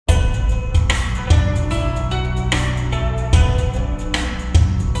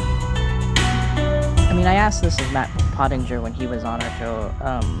mean, I asked this of Matt Pottinger when he was on our show.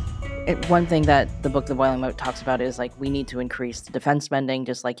 One thing that the book The Boiling Moat talks about is like we need to increase the defense spending,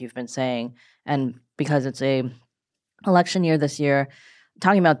 just like you've been saying. And because it's a election year this year,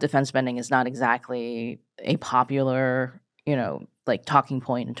 talking about defense spending is not exactly a popular, like talking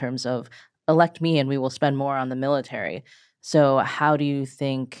point in terms of elect me and we will spend more on the military. So how do you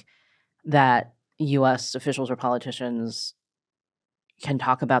think that US officials or politicians can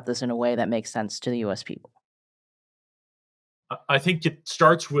talk about this in a way that makes sense to the US people? I think it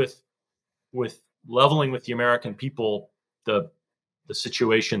starts with leveling with the American people the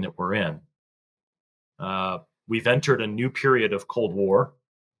situation that we're in. We've entered a new period of Cold War,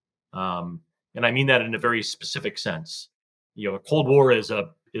 and I mean that in a very specific sense. A Cold War is a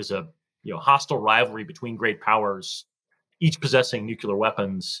hostile rivalry between great powers, each possessing nuclear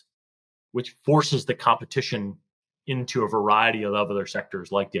weapons, which forces the competition into a variety of other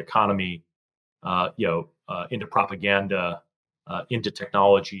sectors like the economy, into propaganda, into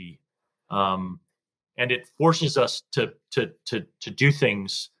technology, and it forces us to do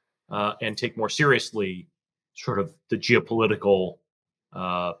things and take more seriously sort of the geopolitical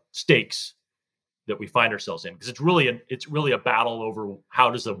stakes that we find ourselves in, because it's really a battle over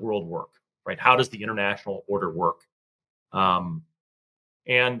how does the world work, right? How does the international order work? And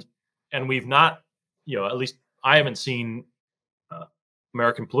we've not, at least I haven't seen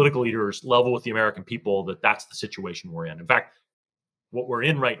American political leaders level with the American people that that's the situation we're in. In fact, what we're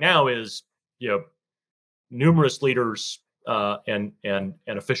in right now is, numerous leaders and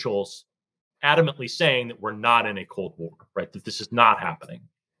officials adamantly saying that we're not in a Cold War, right? That this is not happening.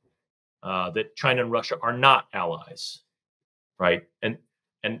 That China and Russia are not allies, right? And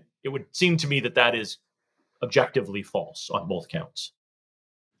it would seem to me that is objectively false on both counts.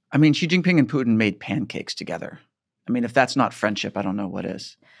 I mean, Xi Jinping and Putin made pancakes together. I mean, if that's not friendship, I don't know what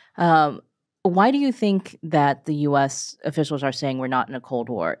is. Why do you think that the U.S. officials are saying we're not in a Cold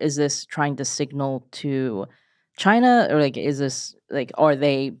War? Is this trying to signal to China, or like, is this like, are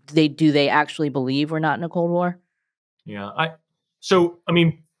do they actually believe we're not in a Cold War? Yeah, I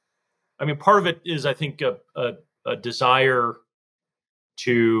mean, part of it is, I think, a desire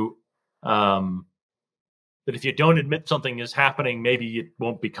to that if you don't admit something is happening, maybe it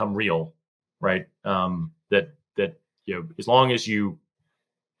won't become real, right? That as long as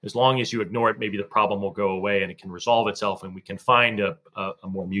you ignore it, maybe the problem will go away and it can resolve itself, and we can find a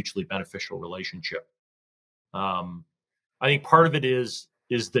more mutually beneficial relationship. I think part of it is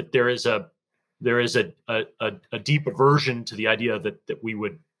that there is a deep aversion to the idea that we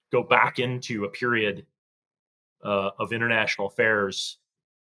would go back into a period of international affairs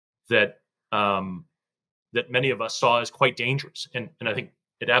that many of us saw as quite dangerous, and I think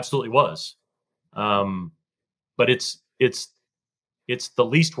it absolutely was. But it's the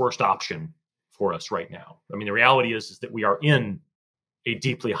least worst option for us right now. I mean, the reality is that we are in a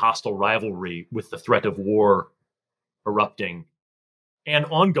deeply hostile rivalry with the threat of war erupting and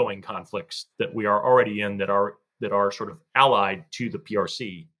ongoing conflicts that we are already in that are sort of allied to the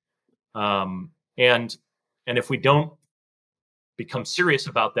PRC. And if we don't become serious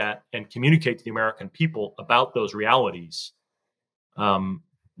about that and communicate to the American people about those realities,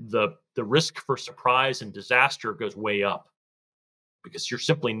 the risk for surprise and disaster goes way up, because you're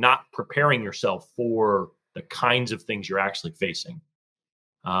simply not preparing yourself for the kinds of things you're actually facing.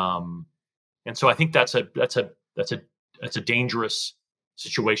 And so I think that's a dangerous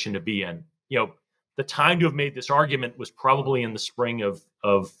situation to be in. The time to have made this argument was probably in the spring of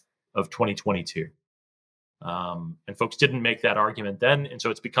 2022. And folks didn't make that argument then, and so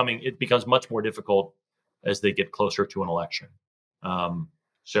it becomes much more difficult as they get closer to an election.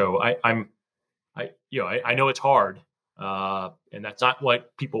 So I know it's hard, and that's not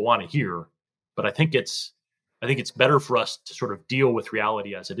what people want to hear, but I think it's better for us to sort of deal with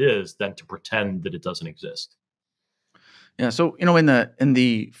reality as it is than to pretend that it doesn't exist. Yeah. So, in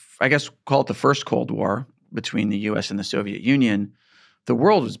the I guess call it the first Cold War between the U.S. and the Soviet Union, the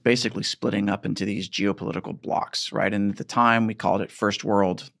world was basically splitting up into these geopolitical blocks, right? And at the time, we called it First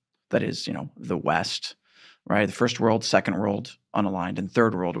World, that is, the West, right? The First World, Second World, unaligned, and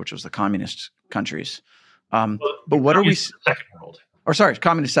Third World, which was the communist countries. But what are we? Second World. Or sorry,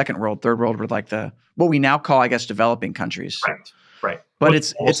 communist Second World. Third World were like what we now call, I guess, developing countries. Right. But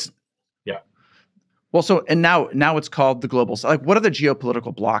it's yeah. Well, so and now it's called the global. Like, what are the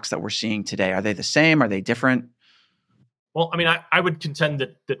geopolitical blocks that we're seeing today? Are they the same? Are they different? Well, I mean, I would contend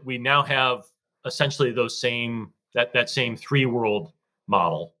that we now have essentially that same three world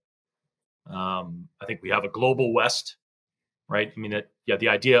model. I think we have a global West, right? I mean, the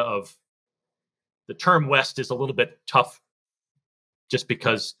idea of the term West is a little bit tough just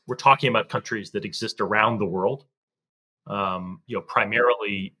because we're talking about countries that exist around the world,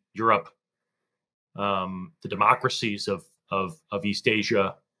 primarily Europe, the democracies of East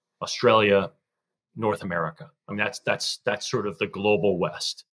Asia, Australia, North America. I mean, that's sort of the global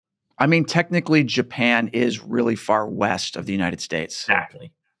West. I mean, technically, Japan is really far west of the United States.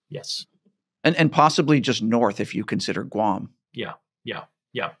 Exactly. Yes. And possibly just north if you consider Guam. Yeah.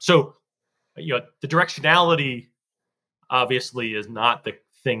 So, the directionality obviously is not the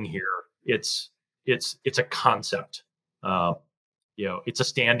thing here. It's a concept. It's a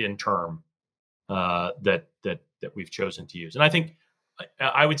stand-in term that we've chosen to use. And I think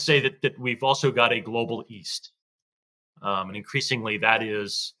I would say that we've also got a global East, and increasingly that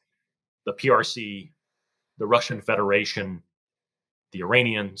is the PRC, the Russian Federation, the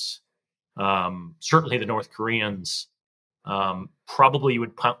Iranians, certainly the North Koreans. Probably you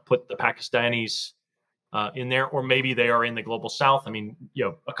would put the Pakistanis in there, or maybe they are in the global South. I mean,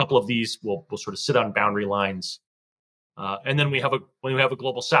 a couple of these will sort of sit on boundary lines, and then we have a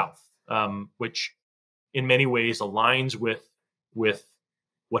global South, which in many ways aligns with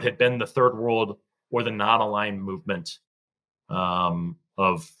what had been the Third World or the non-aligned movement of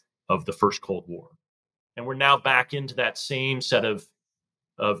the first Cold War, and we're now back into that same set of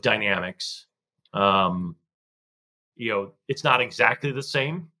dynamics. It's not exactly the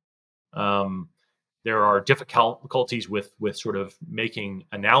same. There are difficulties with sort of making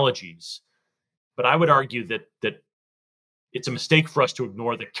analogies, but I would argue that it's a mistake for us to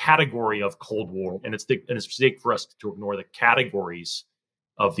ignore the category of Cold War, and it's a mistake for us to ignore the categories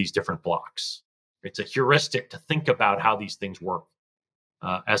of these different blocks. It's a heuristic to think about how these things work,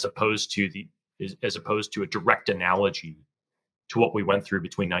 as opposed to a direct analogy to what we went through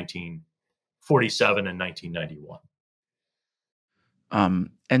between 1947 and 1991.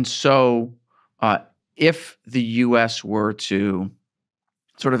 And so, if the U.S. were to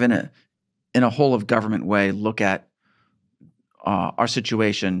sort of in a whole of government way look at our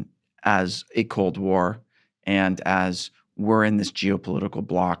situation as a Cold War and as we're in this geopolitical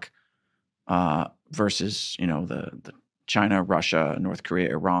bloc versus the China, Russia, North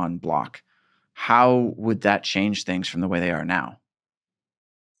Korea, Iran bloc, how would that change things from the way they are now?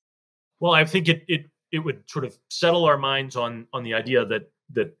 Well, I think it would sort of settle our minds on the idea that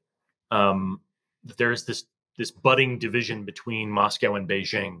there's this budding division between Moscow and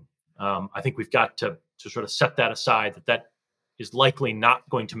Beijing. I think we've got to sort of set that aside. That is likely not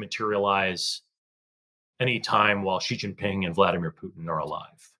going to materialize any time while Xi Jinping and Vladimir Putin are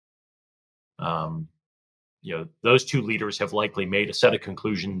alive. Those two leaders have likely made a set of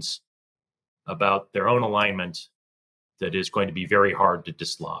conclusions about their own alignment that is going to be very hard to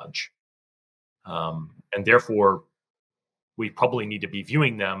dislodge. And therefore, we probably need to be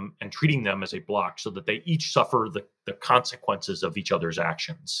viewing them and treating them as a bloc so that they each suffer the consequences of each other's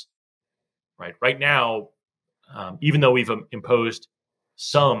actions. Right now, even though we've imposed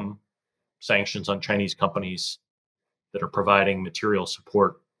some sanctions on Chinese companies that are providing material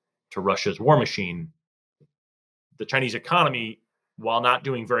support to Russia's war machine, the Chinese economy, while not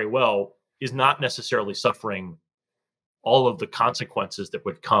doing very well, is not necessarily suffering all of the consequences that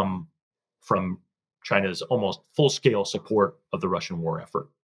would come from China's almost full-scale support of the Russian war effort.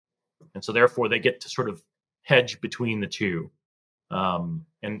 And so therefore, they get to sort of hedge between the two. And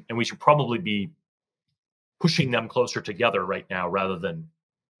we should probably be pushing them closer together right now rather than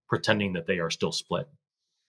pretending that they are still split.